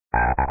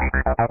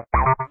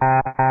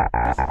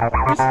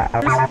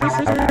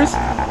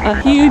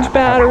A huge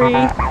battery,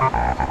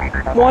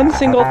 one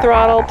single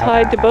throttle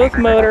tied to both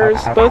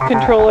motors, both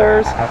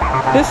controllers.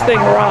 This thing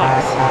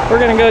rocks. We're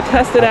gonna go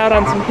test it out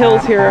on some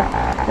hills here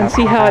and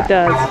see how it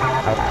does.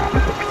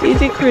 It's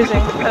easy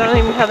cruising. I don't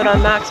even have it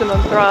on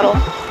maximum throttle.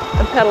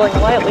 I'm pedaling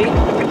lightly.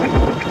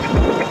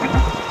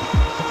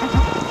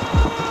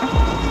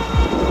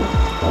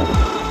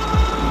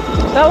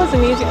 That was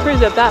an easy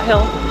cruise up that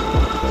hill.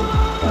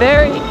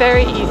 Very,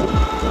 very easy.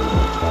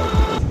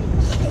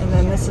 And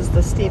then this is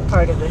the steep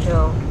part of the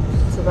hill.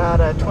 It's about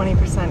a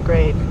 20%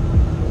 grade.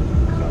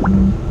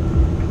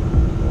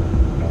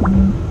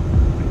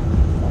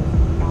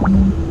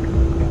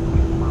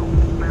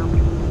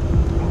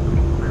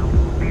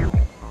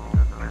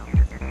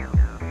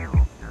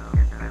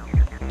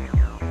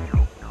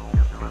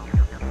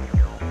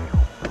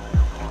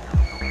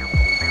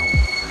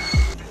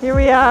 Here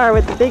we are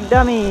with the big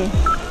dummy.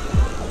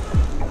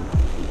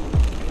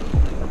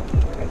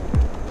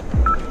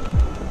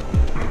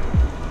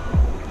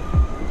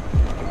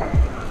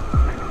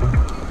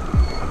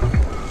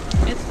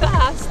 It's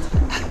fast.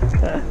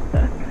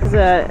 It's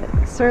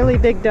a Surly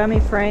Big Dummy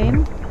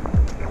frame.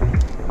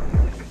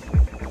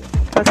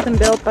 Custom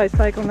built by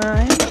Cycle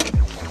 9.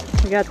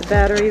 We got the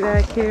battery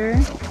back here.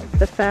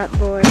 The Fat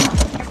Boy.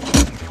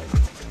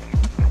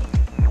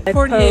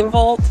 48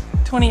 volt,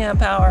 20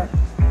 amp hour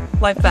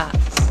LifeBatt.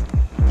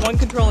 One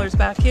controller's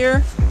back here,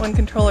 one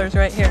controller's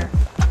right here.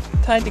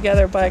 Tied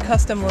together by a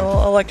custom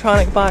little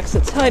electronic box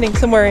that's hiding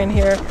somewhere in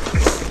here.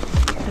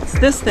 It's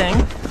this thing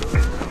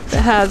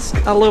that has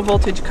a low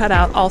voltage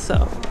cutout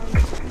also.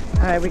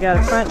 Alright, we got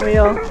a front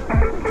wheel,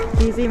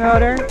 easy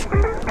motor,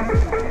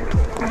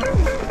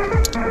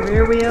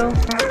 rear wheel,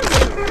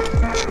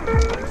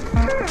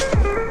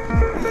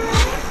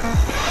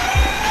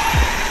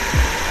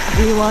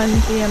 V1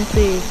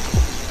 DMC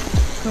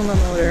Puma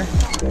motor,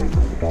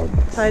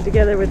 tied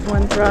together with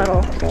one throttle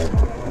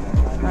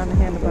on the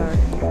handlebar.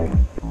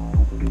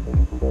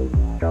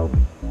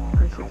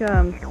 Here she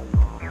comes.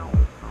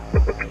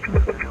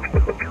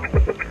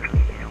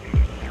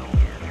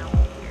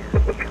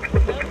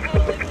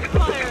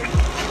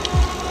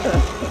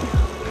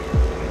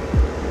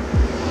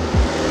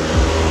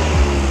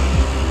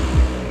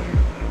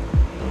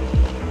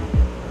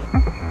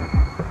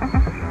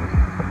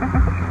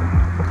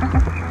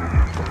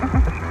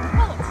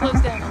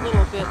 Slows down a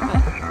little bit,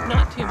 but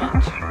not too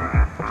much.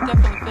 It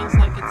definitely feels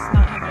like it's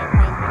not having a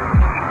problem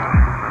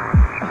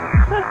making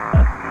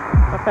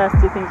How fast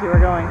do you think you were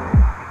going?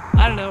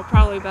 I don't know,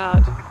 probably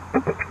about,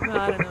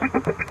 I don't know,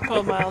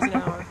 12 miles an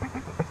hour.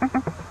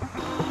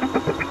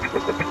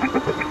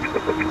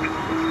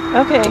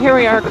 Okay, here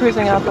we are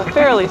cruising up a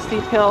fairly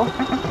steep hill.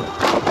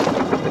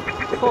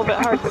 It's a little bit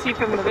hard to see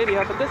from the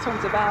video, but this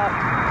one's about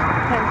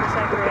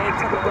 10% grade,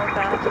 something like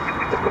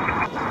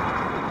that.